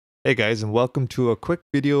Hey guys, and welcome to a quick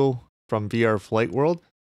video from VR Flight World.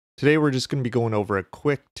 Today we're just going to be going over a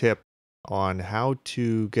quick tip on how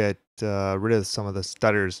to get rid of some of the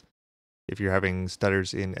stutters if you're having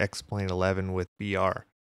stutters in X-Plane 11 with VR.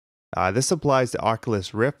 This applies to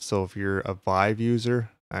Oculus Rift, so if you're a Vive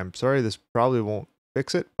user, I'm sorry this probably won't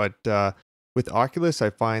fix it, but with Oculus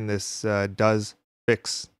I find this does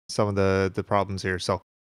fix some of the problems here. So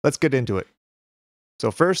let's get into it.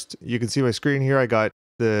 So first, you can see my screen here. I got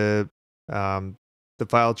the um, the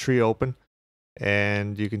file tree open,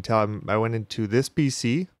 and you can tell I went into this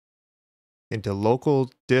PC, into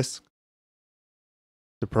local disk,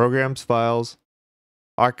 the programs files,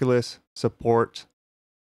 Oculus support,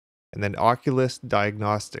 and then Oculus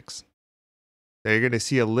diagnostics. Now you're going to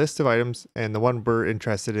see a list of items, and the one we're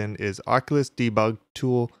interested in is Oculus Debug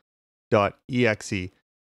Tool.exe.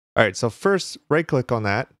 All right, so first, right click on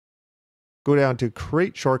that, go down to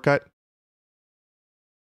Create Shortcut.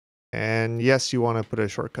 And yes, you want to put a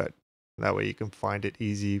shortcut. That way you can find it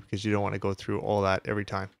easy because you don't want to go through all that every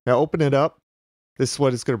time. Now open it up. This is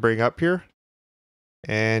what it's going to bring up here.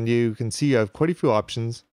 And you can see you have quite a few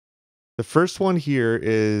options. The first one here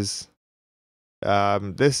is,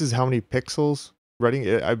 this is how many pixels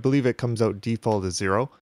running. I believe it comes out default as 0.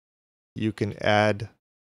 You can add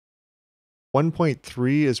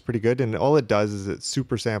 1.3 is pretty good. And all it does is it's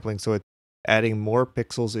super sampling. So it's adding more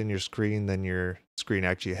pixels in your screen than your screen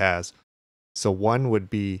actually has. So 1 would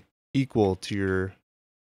be equal to your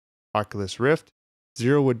Oculus Rift.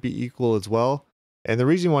 0 would be equal as well. And the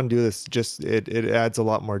reason you want to do this, just it adds a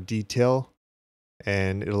lot more detail,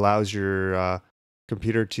 and it allows your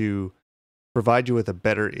computer to provide you with a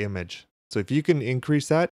better image. So if you can increase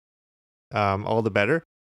that, all the better.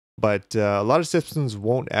 But a lot of systems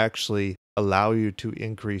won't actually allow you to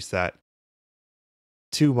increase that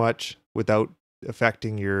too much without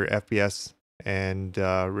affecting your FPS and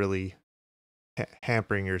really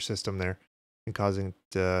hampering your system there and causing it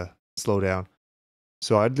to slow down.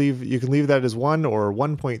 So you can leave that as 1, or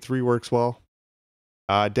 1.3 works well.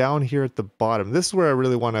 Down here at the bottom, this is where I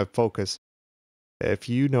really want to focus. If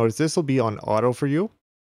you notice, this will be on auto for you.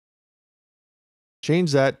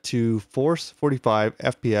 Change that to force 45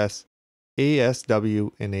 FPS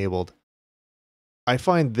ASW enabled. I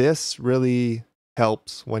find this really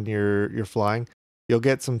helps when you're flying. You'll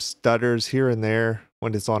get some stutters here and there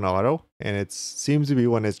when it's on auto, and it seems to be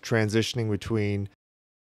when it's transitioning between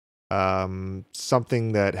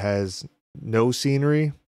something that has no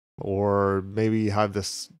scenery, or maybe you have the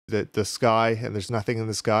sky and there's nothing in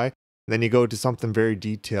the sky. And then you go to something very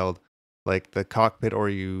detailed like the cockpit, or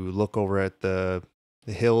you look over at the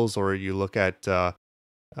hills, or you look at some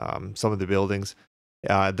of the buildings.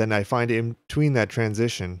 Then I find in between that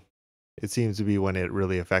transition, it seems to be when it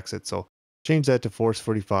really affects it. So change that to force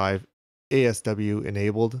 45 ASW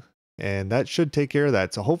enabled, and that should take care of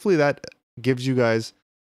that. So hopefully that gives you guys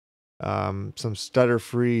some stutter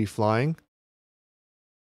free flying.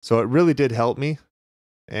 So it really did help me,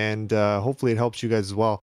 and hopefully it helps you guys as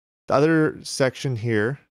well. The other section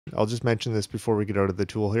here, I'll just mention this before we get out of the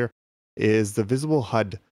tool here, is the visible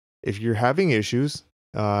HUD. If you're having issues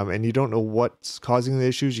and you don't know what's causing the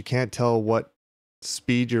issues, you can't tell what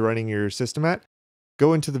speed you're running your system at,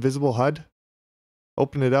 go into the visible HUD,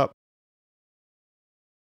 open it up,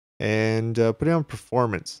 and put it on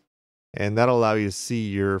performance. And that'll allow you to see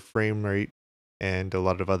your frame rate and a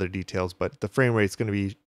lot of other details, but the frame rate is going to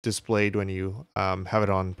be displayed when you have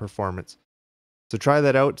it on performance. So try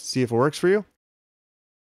that out to see if it works for you.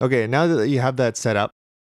 Okay, now that you have that set up,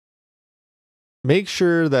 make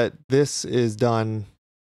sure that this is done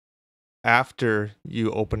after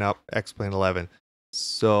you open up X-Plane 11.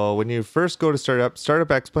 So when you first go to start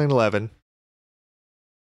up X-Plane 11,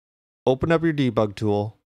 open up your debug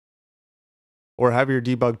tool, or have your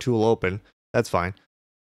debug tool open, that's fine.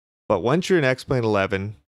 But once you're in X-Plane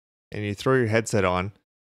 11 and you throw your headset on,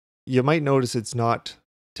 you might notice it's not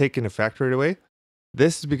taking effect right away.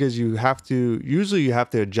 This is because usually you have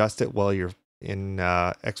to adjust it while you're in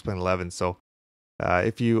X-Plane 11. So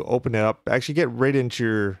if you open it up, actually get right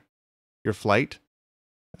into your flight.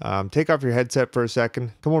 Take off your headset for a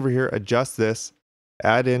second, come over here, adjust this,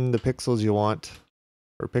 add in the pixels you want,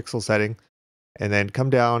 or pixel setting, and then come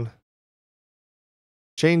down,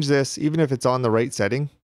 change this, even if it's on the right setting,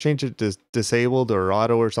 change it to disabled or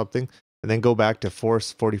auto or something, and then go back to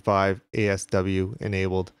force 45 ASW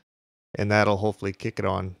enabled, and that'll hopefully kick it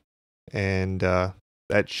on. And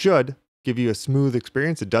that should give you a smooth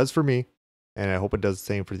experience. It does for me, and I hope it does the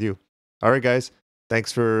same for you. All right, guys,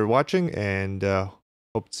 thanks for watching, and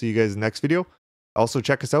hope to see you guys in the next video. Also,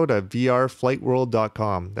 check us out at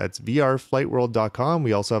vrflightworld.com. That's vrflightworld.com.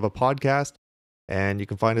 We also have a podcast, And you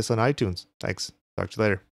can find us on iTunes. Thanks. Talk to you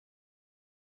later.